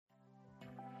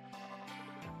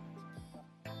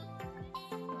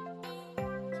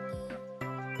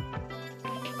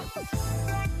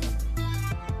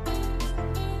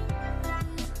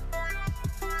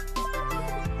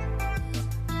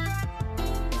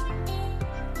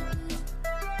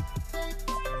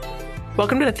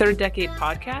Welcome to the Third Decade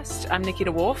Podcast. I'm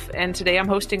Nikita Wolff, and today I'm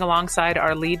hosting alongside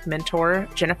our lead mentor,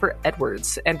 Jennifer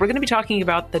Edwards. And we're going to be talking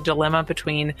about the dilemma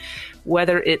between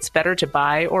whether it's better to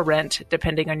buy or rent,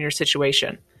 depending on your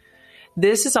situation.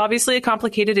 This is obviously a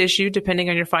complicated issue, depending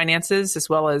on your finances, as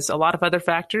well as a lot of other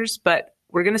factors, but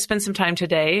we're going to spend some time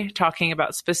today talking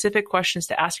about specific questions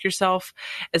to ask yourself,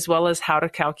 as well as how to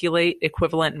calculate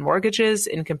equivalent mortgages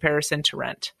in comparison to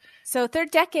rent. So Third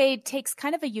Decade takes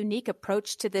kind of a unique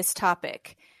approach to this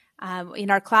topic. In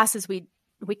our classes, we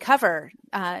cover,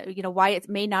 why it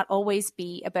may not always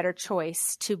be a better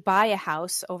choice to buy a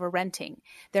house over renting.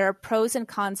 There are pros and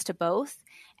cons to both,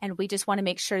 and we just want to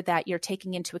make sure that you're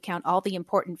taking into account all the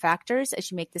important factors as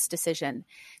you make this decision,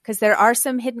 because there are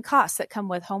some hidden costs that come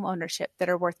with home ownership that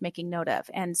are worth making note of.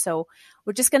 And so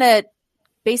we're just going to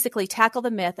basically tackle the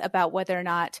myth about whether or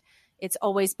not it's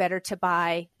always better to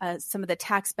buy, some of the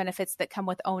tax benefits that come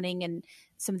with owning and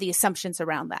some of the assumptions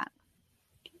around that.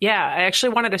 Yeah, I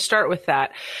actually wanted to start with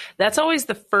that. That's always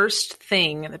the first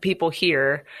thing that people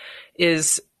hear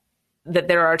is that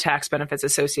there are tax benefits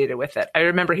associated with it. I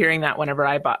remember hearing that whenever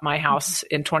I bought my house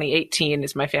in 2018,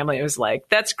 as my family was like,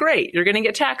 that's great, you're going to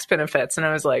get tax benefits. And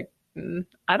I was like,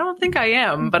 I don't think I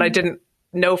am, but I didn't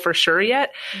know for sure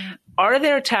yet. Are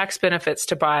there tax benefits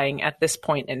to buying at this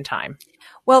point in time?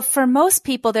 Well, for most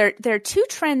people, there are two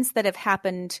trends that have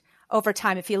happened over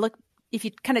time. If you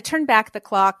kind of turn back the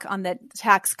clock on the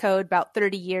tax code about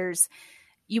 30 years,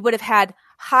 you would have had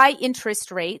high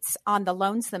interest rates on the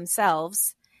loans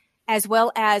themselves, as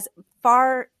well as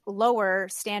far lower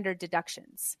standard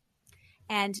deductions.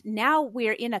 And now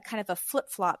we're in a kind of a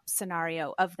flip-flop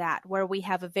scenario of that, where we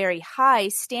have a very high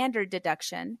standard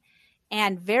deduction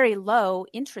and very low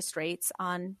interest rates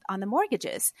on the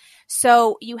mortgages.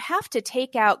 So you have to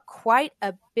take out quite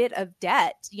a bit of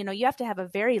debt. You have to have a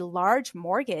very large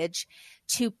mortgage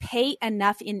to pay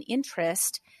enough in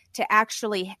interest to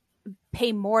actually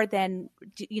pay more than,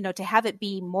 to have it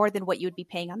be more than what you would be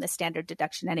paying on the standard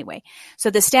deduction anyway.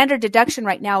 So the standard deduction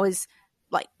right now is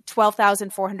like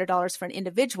 $12,400 for an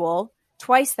individual,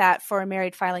 twice that for a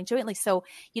married filing jointly. So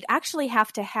you'd actually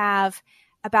have to have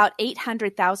about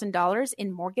 $800,000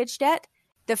 in mortgage debt.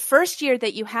 The first year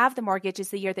that you have the mortgage is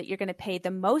the year that you're going to pay the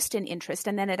most in interest,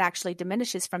 and then it actually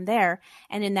diminishes from there.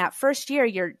 And in that first year,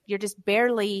 you're just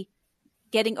barely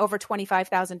getting over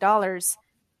 $25,000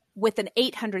 with an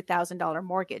 $800,000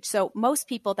 mortgage. So most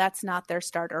people, that's not their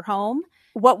starter home.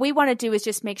 What we want to do is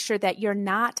just make sure that you're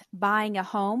not buying a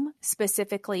home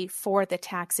specifically for the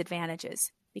tax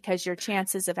advantages, because your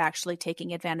chances of actually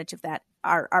taking advantage of that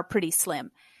are pretty slim.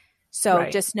 So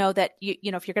right. Just know that,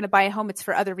 if you're going to buy a home, it's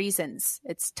for other reasons.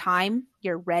 It's time,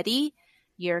 you're ready,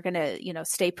 you're going to,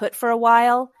 stay put for a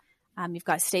while. You've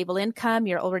got stable income,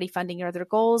 you're already funding your other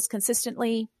goals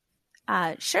consistently.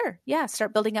 Sure. Yeah.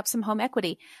 Start building up some home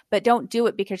equity, but don't do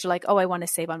it because you're like, oh, I want to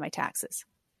save on my taxes.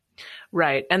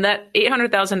 Right. And that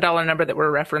 $800,000 number that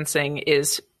we're referencing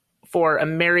is for a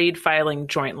married filing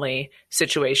jointly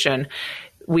situation.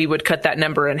 We would cut that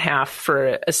number in half.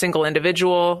 For a single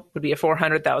individual, would be a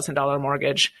 $400,000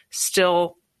 mortgage.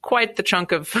 Still quite the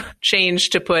chunk of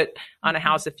change to put on a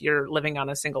house if you're living on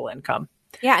a single income.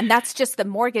 Yeah, and that's just the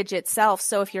mortgage itself.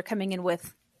 So if you're coming in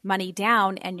with money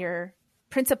down and your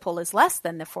principal is less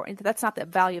than that's not the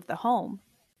value of the home.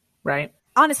 Right.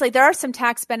 Honestly, there are some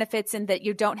tax benefits in that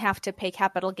you don't have to pay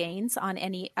capital gains on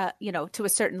any, to a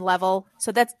certain level.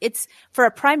 So it's for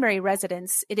a primary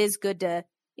residence. It is good to,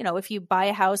 if you buy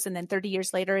a house and then 30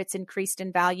 years later it's increased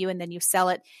in value and then you sell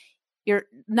it, you're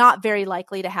not very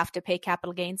likely to have to pay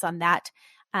capital gains on that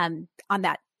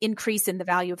increase in the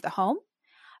value of the home.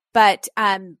 But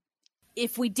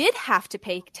if we did have to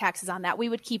pay taxes on that, we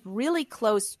would keep really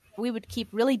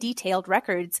detailed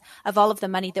records of all of the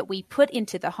money that we put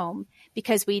into the home,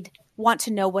 because we'd want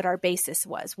to know what our basis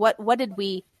was. What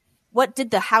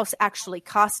did the house actually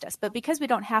cost us? But because we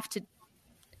don't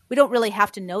really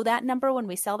have to know that number when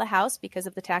we sell the house because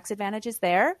of the tax advantages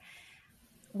there.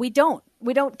 We don't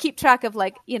keep track of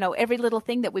every little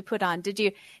thing that we put on. Did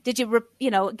you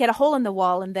get a hole in the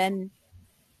wall and then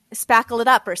spackle it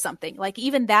up or something? Like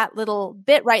even that little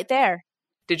bit right there.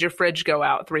 Did your fridge go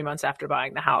out 3 months after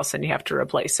buying the house and you have to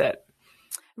replace it?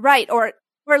 Right. Or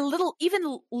little,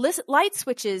 even light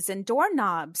switches and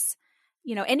doorknobs,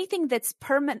 anything that's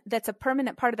a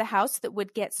permanent part of the house that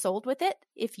would get sold with it.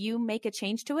 If you make a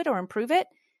change to it or improve it,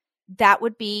 that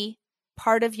would be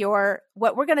part of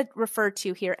what we're going to refer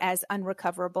to here as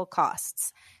unrecoverable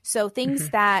costs. So things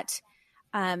that,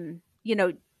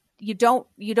 you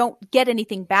don't get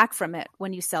anything back from it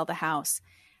when you sell the house.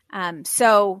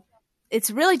 So it's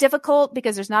really difficult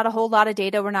because there's not a whole lot of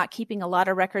data. We're not keeping a lot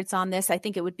of records on this. I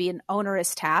think it would be an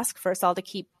onerous task for us all to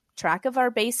keep track of our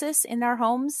basis in our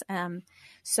homes.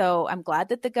 So I'm glad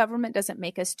that the government doesn't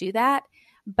make us do that.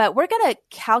 But we're going to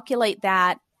calculate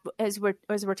that as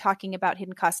we're talking about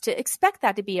hidden costs, to expect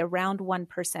that to be around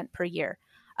 1% per year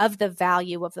of the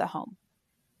value of the home.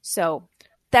 So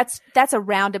that's a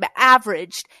roundabout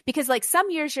averaged, because like some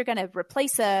years you're going to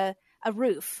replace a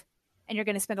roof and you're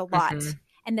going to spend a lot. Mm-hmm.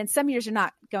 And then some years you're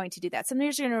not going to do that. Some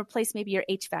years you're going to replace maybe your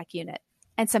HVAC unit,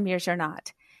 and some years you're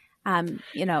not. Things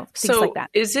like that.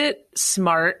 Is it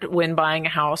smart when buying a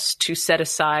house to set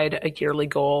aside a yearly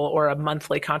goal or a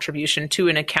monthly contribution to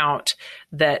an account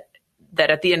that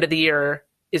at the end of the year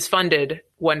is funded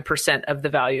 1% of the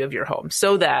value of your home,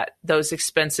 so that those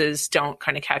expenses don't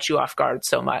kind of catch you off guard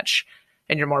so much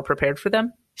and you're more prepared for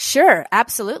them? Sure,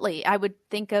 absolutely. I would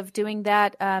think of doing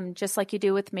that just like you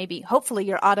do with maybe, hopefully,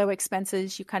 your auto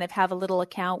expenses. You kind of have a little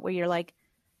account where you're like,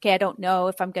 okay, I don't know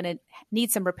if I'm going to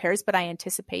need some repairs, but I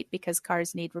anticipate because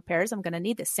cars need repairs, I'm going to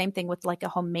need this. Same thing with like a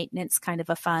home maintenance kind of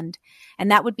a fund. And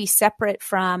that would be separate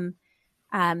from,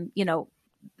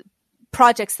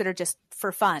 projects that are just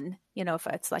for fun. If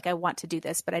it's like, I want to do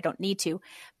this, but I don't need to.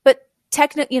 But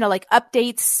like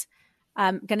updates,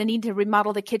 I'm going to need to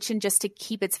remodel the kitchen just to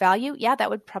keep its value. Yeah, that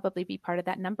would probably be part of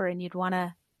that number. And you'd want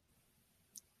to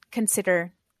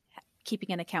consider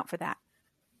keeping an account for that.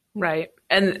 Right.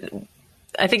 And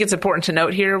I think it's important to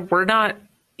note here, we're not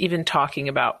even talking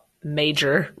about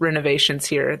major renovations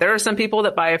here. There are some people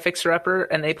that buy a fixer-upper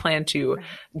and they plan to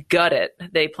gut it.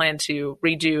 They plan to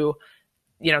redo,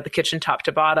 the kitchen top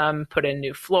to bottom, put in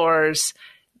new floors,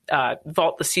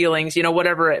 vault the ceilings,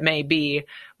 whatever it may be.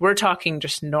 We're talking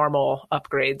just normal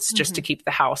upgrades just to keep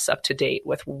the house up to date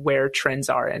with where trends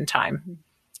are in time.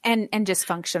 And just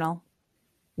functional.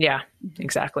 Yeah,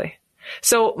 exactly.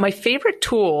 So my favorite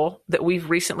tool that we've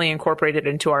recently incorporated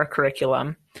into our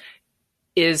curriculum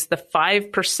is the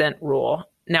 5% rule.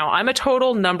 Now, I'm a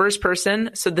total numbers person,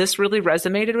 so this really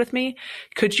resonated with me.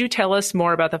 Could you tell us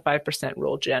more about the 5%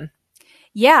 rule, Jen?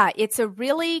 Yeah, it's a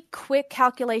really quick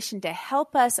calculation to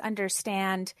help us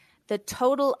understand the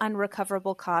total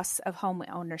unrecoverable costs of home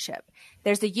ownership.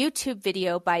 There's a YouTube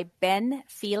video by Ben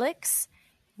Felix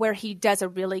where he does a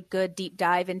really good deep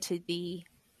dive into the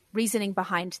reasoning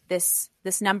behind this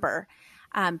number.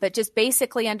 But just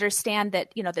basically understand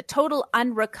that, the total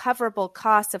unrecoverable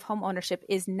cost of home ownership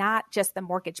is not just the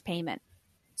mortgage payment.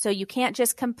 So you can't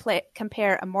just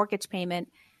compare a mortgage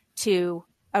payment to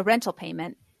a rental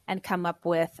payment and come up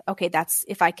with, okay, that's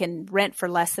if I can rent for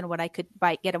less than what I could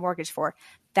get a mortgage for.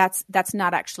 That's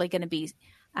not actually going to be,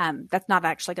 that's not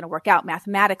actually going to work out.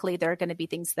 Mathematically, there are going to be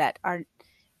things that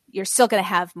you're still going to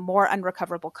have more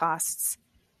unrecoverable costs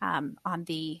on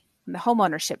the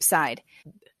homeownership side.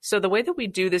 So the way that we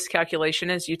do this calculation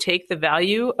is you take the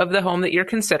value of the home that you're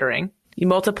considering, you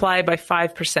multiply by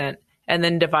 5%, and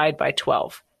then divide by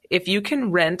 12. If you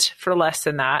can rent for less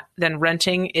than that, then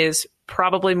renting is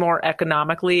probably more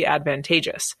economically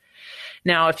advantageous.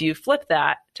 Now, if you flip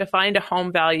that to find a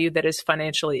home value that is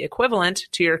financially equivalent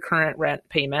to your current rent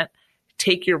payment,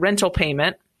 take your rental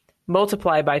payment,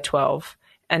 multiply by 12,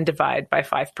 and divide by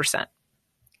 5%.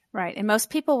 Right. And most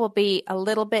people will be a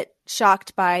little bit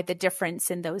shocked by the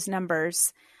difference in those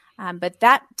numbers. But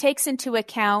that takes into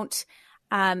account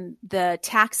the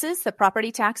taxes, the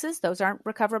property taxes. Those aren't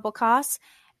recoverable costs,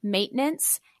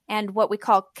 maintenance, and what we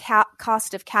call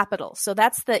cost of capital. So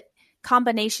that's the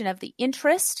combination of the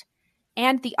interest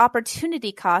and the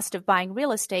opportunity cost of buying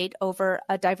real estate over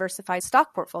a diversified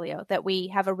stock portfolio that we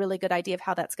have a really good idea of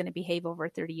how that's going to behave over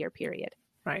a 30-year period.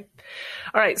 Right.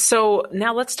 All right. So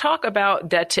now let's talk about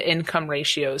debt to income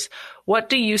ratios. What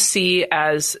do you see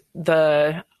as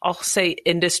I'll say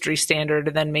industry standard,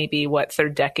 and then maybe what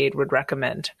Third Decade would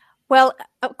recommend? Well,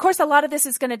 of course, a lot of this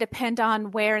is going to depend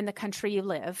on where in the country you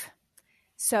live.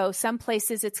 So some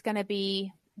places it's going to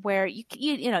be where you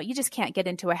just can't get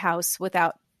into a house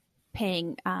without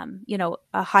paying,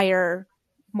 a higher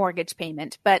mortgage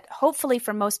payment. But hopefully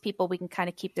for most people, we can kind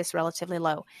of keep this relatively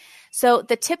low. So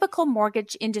the typical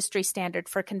mortgage industry standard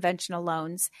for conventional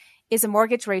loans is a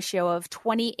mortgage ratio of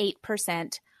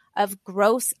 28% of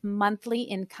gross monthly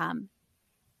income.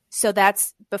 So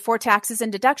that's before taxes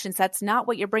and deductions. That's not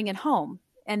what you're bringing home.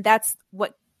 And that's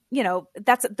what,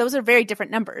 those are very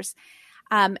different numbers.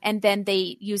 And then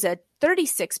they use a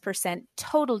 36%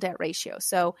 total debt ratio.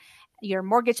 So your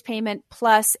mortgage payment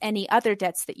plus any other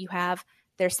debts that you have,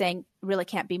 they're saying really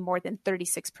can't be more than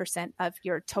 36% of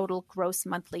your total gross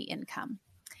monthly income.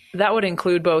 That would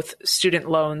include both student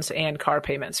loans and car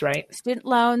payments, right? Student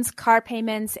loans, car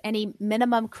payments, any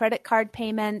minimum credit card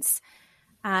payments.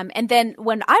 And then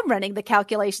when I'm running the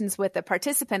calculations with a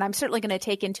participant, I'm certainly going to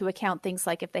take into account things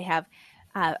like if they have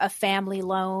a family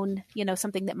loan,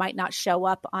 something that might not show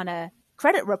up on a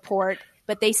credit report,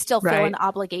 but they still feel an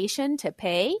obligation to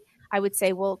pay. I would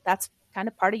say, well, that's kind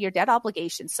of part of your debt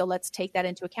obligation. So let's take that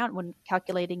into account when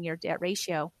calculating your debt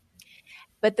ratio.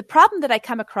 But the problem that I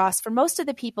come across for most of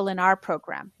the people in our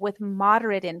program with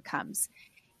moderate incomes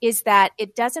is that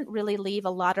it doesn't really leave a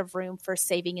lot of room for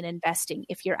saving and investing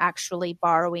if you're actually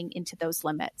borrowing into those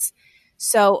limits.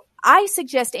 So I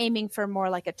suggest aiming for more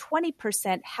like a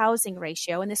 20% housing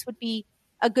ratio, and this would be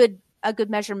a good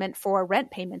measurement for rent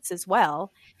payments as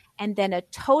well, and then a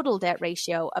total debt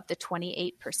ratio of the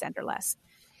 28% or less.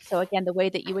 So again, the way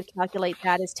that you would calculate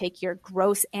that is take your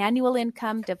gross annual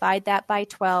income, divide that by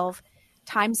 12,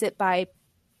 times it by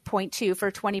 0.2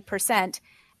 for 20%,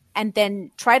 and then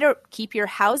try to keep your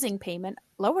housing payment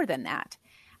lower than that.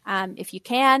 If you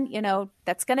can,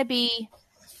 that's going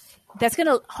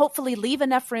to hopefully leave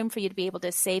enough room for you to be able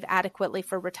to save adequately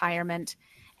for retirement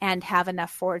and have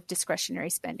enough for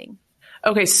discretionary spending.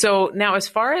 Okay, so now as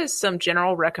far as some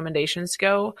general recommendations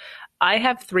go, I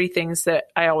have 3 things that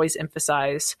I always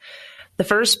emphasize. The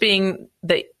first being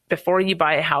that before you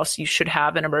buy a house, you should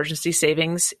have an emergency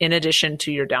savings in addition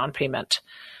to your down payment.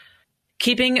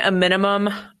 Keeping a minimum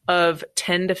of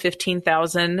 $10,000 to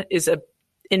 $15,000 is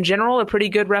in general, a pretty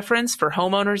good reference for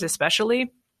homeowners,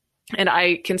 especially. And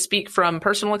I can speak from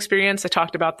personal experience. I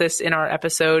talked about this in our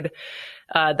episode,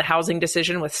 The Housing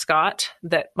Decision with Scott,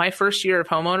 that my first year of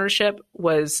homeownership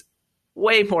was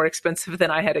way more expensive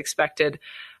than I had expected.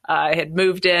 I had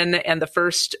moved in, and the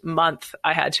first month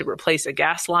I had to replace a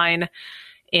gas line,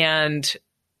 and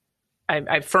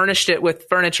I furnished it with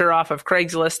furniture off of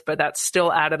Craigslist, but that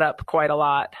still added up quite a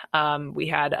lot. We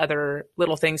had other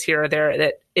things here or there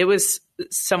that it was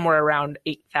somewhere around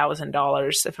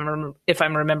 $8,000 if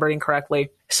I'm remembering correctly.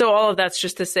 So all of that's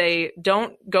just to say,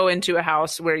 don't go into a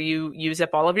house where you use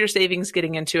up all of your savings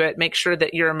getting into it. Make sure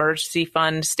that your emergency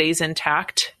fund stays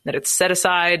intact, that it's set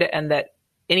aside, and that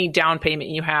any down payment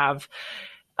you have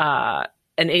and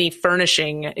any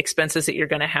furnishing expenses that you're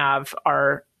going to have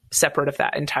are separate of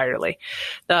that entirely.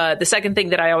 The second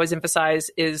thing that I always emphasize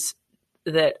is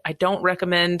that I don't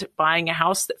recommend buying a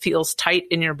house that feels tight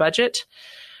in your budget.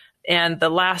 And the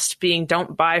last being,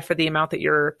 don't buy for the amount that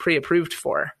you're pre-approved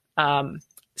for.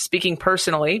 Speaking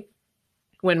personally,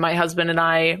 when my husband and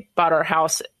I bought our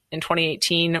house in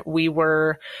 2018, we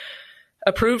were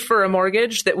approved for a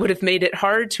mortgage that would have made it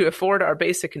hard to afford our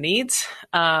basic needs.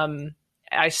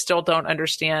 I still don't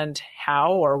understand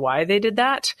how or why they did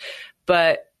that,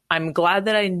 but I'm glad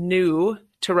that I knew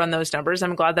to run those numbers.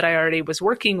 I'm glad that I already was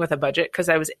working with a budget because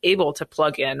I was able to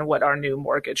plug in what our new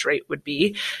mortgage rate would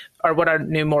be, or what our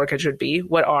new mortgage would be,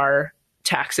 what our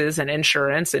taxes and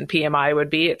insurance and PMI would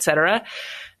be, et cetera.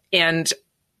 And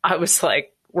I was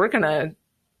like, we're going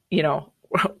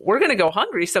to go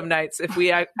hungry some nights if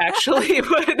we actually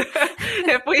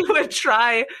if we would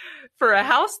try for a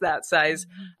house that size.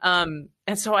 And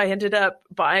so I ended up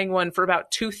buying one for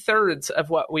about 2/3 of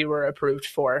what we were approved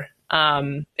for,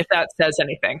 if that says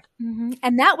anything. Mm-hmm.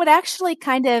 And that would actually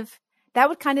kind of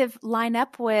line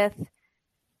up with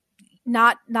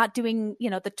not doing,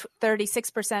 the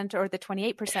 36% or the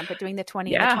 28%, but doing the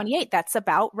 20 and the 28. That's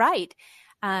about right.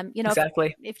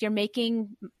 Exactly. If you're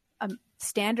making a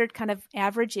standard kind of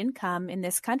average income in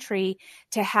this country,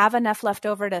 to have enough left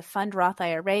over to fund Roth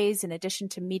IRAs, in addition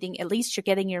to meeting, at least you're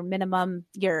getting your minimum,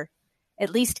 you're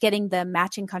at least getting the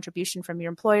matching contribution from your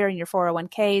employer and your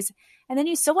 401ks. And then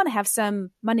you still want to have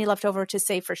some money left over to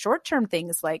save for short-term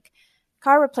things like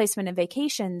car replacement and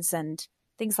vacations and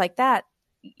things like that.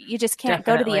 You just can't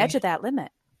go to the edge of that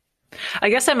limit. I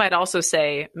guess I might also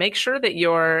say, make sure that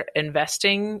your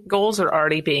investing goals are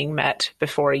already being met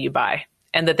before you buy,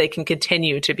 and that they can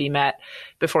continue to be met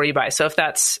before you buy. So if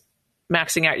that's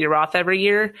maxing out your Roth every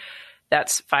year,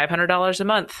 that's $500 a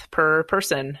month per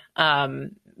person.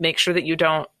 Make sure that you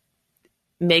don't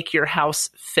make your house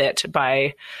fit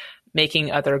by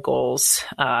making other goals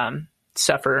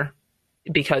suffer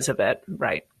because of it.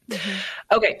 Right.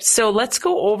 Mm-hmm. Okay. So let's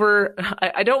go over,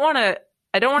 I don't want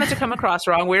it to come across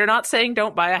wrong. We're not saying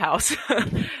don't buy a house.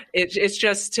 It's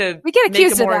just to we get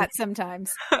accused of that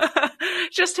sometimes.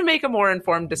 Just to make a more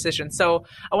informed decision. So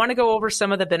I want to go over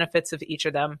some of the benefits of each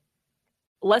of them.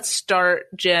 Let's start,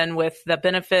 Jen, with the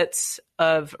benefits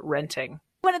of renting.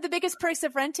 One of the biggest perks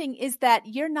of renting is that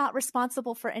you're not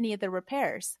responsible for any of the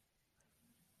repairs.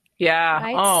 Yeah.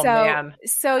 Right? Oh, man.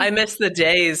 So I miss the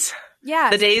days. yeah.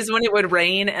 The days when it would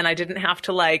rain and I didn't have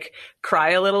to like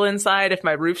cry a little inside if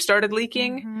my roof started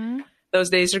leaking. Mm-hmm. Those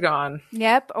days are gone.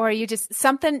 Yep. Or you just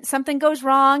something goes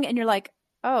wrong and you're like,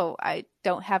 oh, I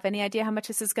don't have any idea how much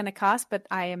this is going to cost, but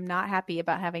I am not happy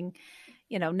about having,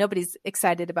 nobody's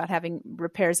excited about having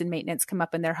repairs and maintenance come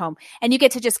up in their home. And you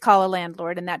get to just call a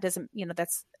landlord, and that doesn't,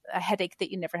 that's a headache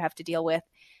that you never have to deal with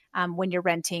when you're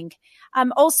renting.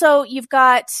 Also, you've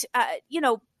got,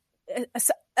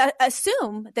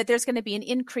 assume that there's going to be an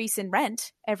increase in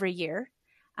rent every year.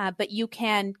 But you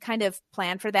can kind of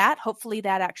plan for that. Hopefully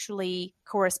that actually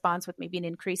corresponds with maybe an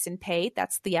increase in pay.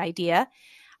 That's the idea.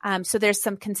 So there's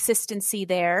some consistency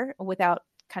there without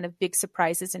kind of big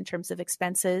surprises in terms of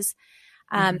expenses.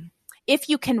 If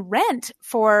you can rent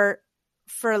for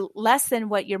less than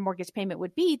what your mortgage payment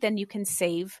would be, then you can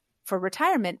save for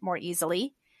retirement more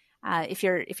easily. If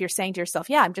you're saying to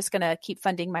yourself, yeah, I'm just going to keep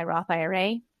funding my Roth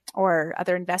IRA or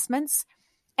other investments.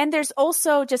 And there's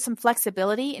also just some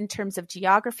flexibility in terms of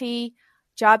geography,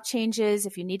 job changes.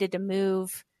 If you needed to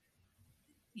move,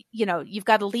 you've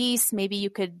got a lease, maybe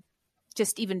you could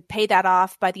just even pay that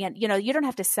off by the end. You don't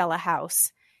have to sell a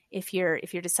house if you're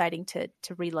deciding to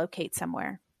relocate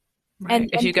somewhere. Right.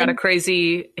 If you've got a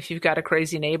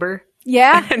crazy neighbor.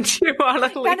 Yeah. And you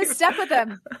want to leave. Kind of stuck with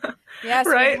them. Yes,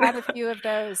 right. We've had a few of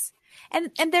those.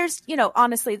 And there's,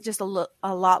 honestly, just a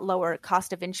lot lower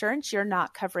cost of insurance. You're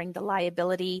not covering the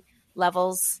liability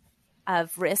levels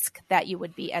of risk that you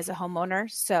would be as a homeowner.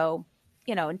 So,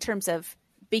 in terms of,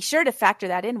 be sure to factor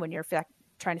that in when you're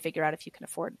trying to figure out if you can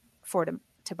afford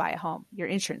to buy a home. Your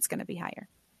insurance is going to be higher.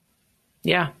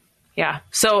 Yeah. Yeah.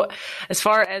 So as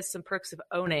far as some perks of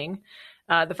owning,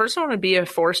 the first one would be a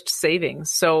forced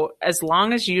savings. So as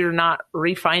long as you're not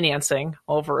refinancing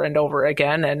over and over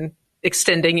again and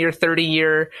extending your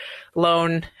 30-year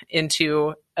loan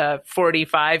into a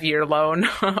 45-year loan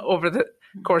over the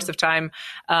course of time,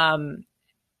 and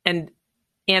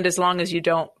as long as you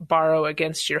don't borrow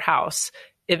against your house,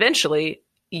 eventually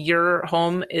your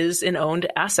home is an owned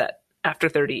asset after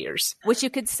 30 years. Which you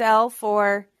could sell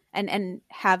for and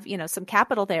have, some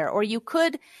capital there, or you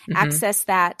could access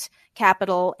that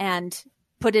capital and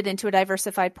put it into a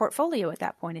diversified portfolio at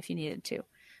that point if you needed to.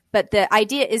 But the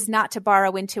idea is not to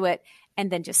borrow into it and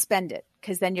then just spend it,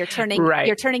 because then you're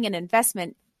turning an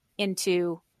investment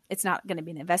into, it's not going to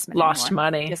be an investment lost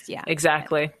anymore. Money.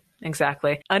 Exactly.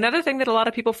 Another thing that a lot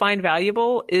of people find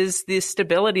valuable is the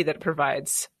stability that it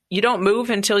provides. You don't move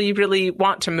until you really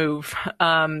want to move.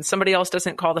 Somebody else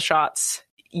doesn't call the shots.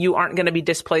 You aren't going to be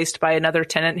displaced by another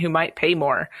tenant who might pay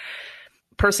more.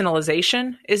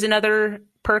 Personalization is another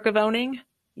perk of owning.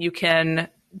 You can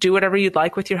do whatever you'd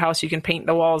like with your house. You can paint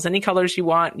the walls any colors you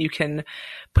want. You can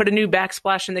put a new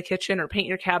backsplash in the kitchen or paint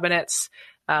your cabinets.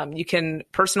 You can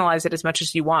personalize it as much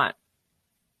as you want.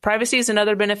 Privacy is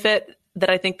another benefit that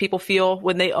I think people feel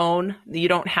when they own. You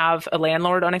don't have a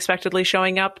landlord unexpectedly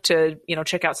showing up to,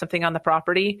 check out something on the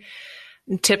property.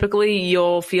 Typically,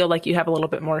 you'll feel like you have a little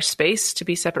bit more space to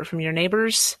be separate from your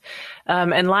neighbors.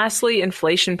 And lastly,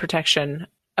 inflation protection.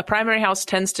 A primary house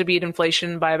tends to beat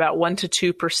inflation by about 1%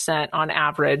 to 2% on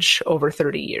average over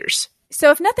 30 years.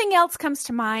 So if nothing else comes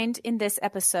to mind in this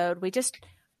episode,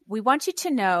 we want you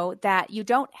to know that you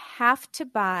don't have to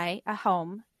buy a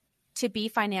home to be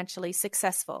financially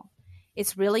successful.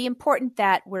 It's really important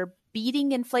that we're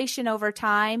beating inflation over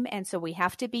time, and so we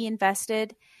have to be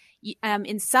invested.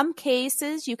 In some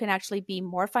cases, you can actually be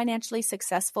more financially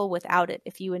successful without it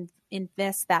if you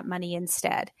invest that money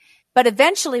instead. But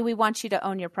eventually, we want you to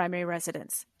own your primary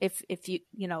residence. If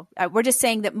we're just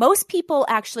saying that most people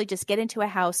actually just get into a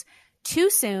house too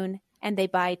soon and they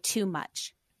buy too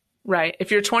much. Right.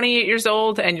 If you're 28 years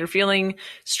old and you're feeling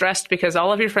stressed because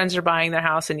all of your friends are buying their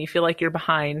house and you feel like you're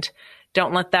behind,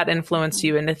 don't let that influence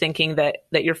you into thinking that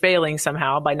you're failing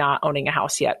somehow by not owning a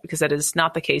house yet, because that is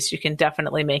not the case. You can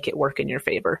definitely make it work in your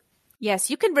favor. Yes,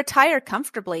 you can retire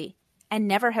comfortably and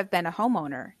never have been a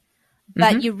homeowner,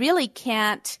 but you really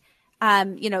can't,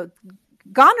 gone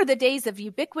are the days of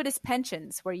ubiquitous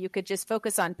pensions where you could just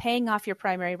focus on paying off your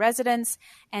primary residence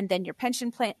and then your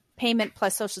pension payment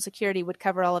plus Social Security would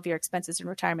cover all of your expenses in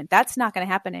retirement. That's not going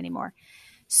to happen anymore.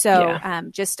 So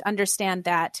just understand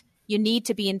that you need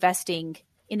to be investing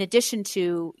in addition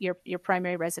to your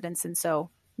primary residence. And so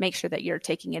make sure that you're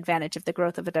taking advantage of the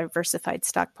growth of a diversified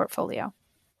stock portfolio.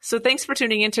 So thanks for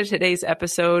tuning into today's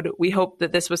episode. We hope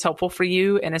that this was helpful for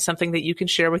you and is something that you can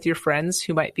share with your friends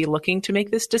who might be looking to make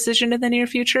this decision in the near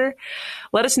future.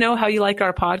 Let us know how you like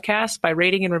our podcast by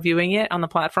rating and reviewing it on the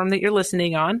platform that you're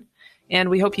listening on. And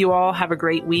we hope you all have a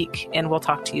great week, and we'll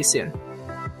talk to you soon.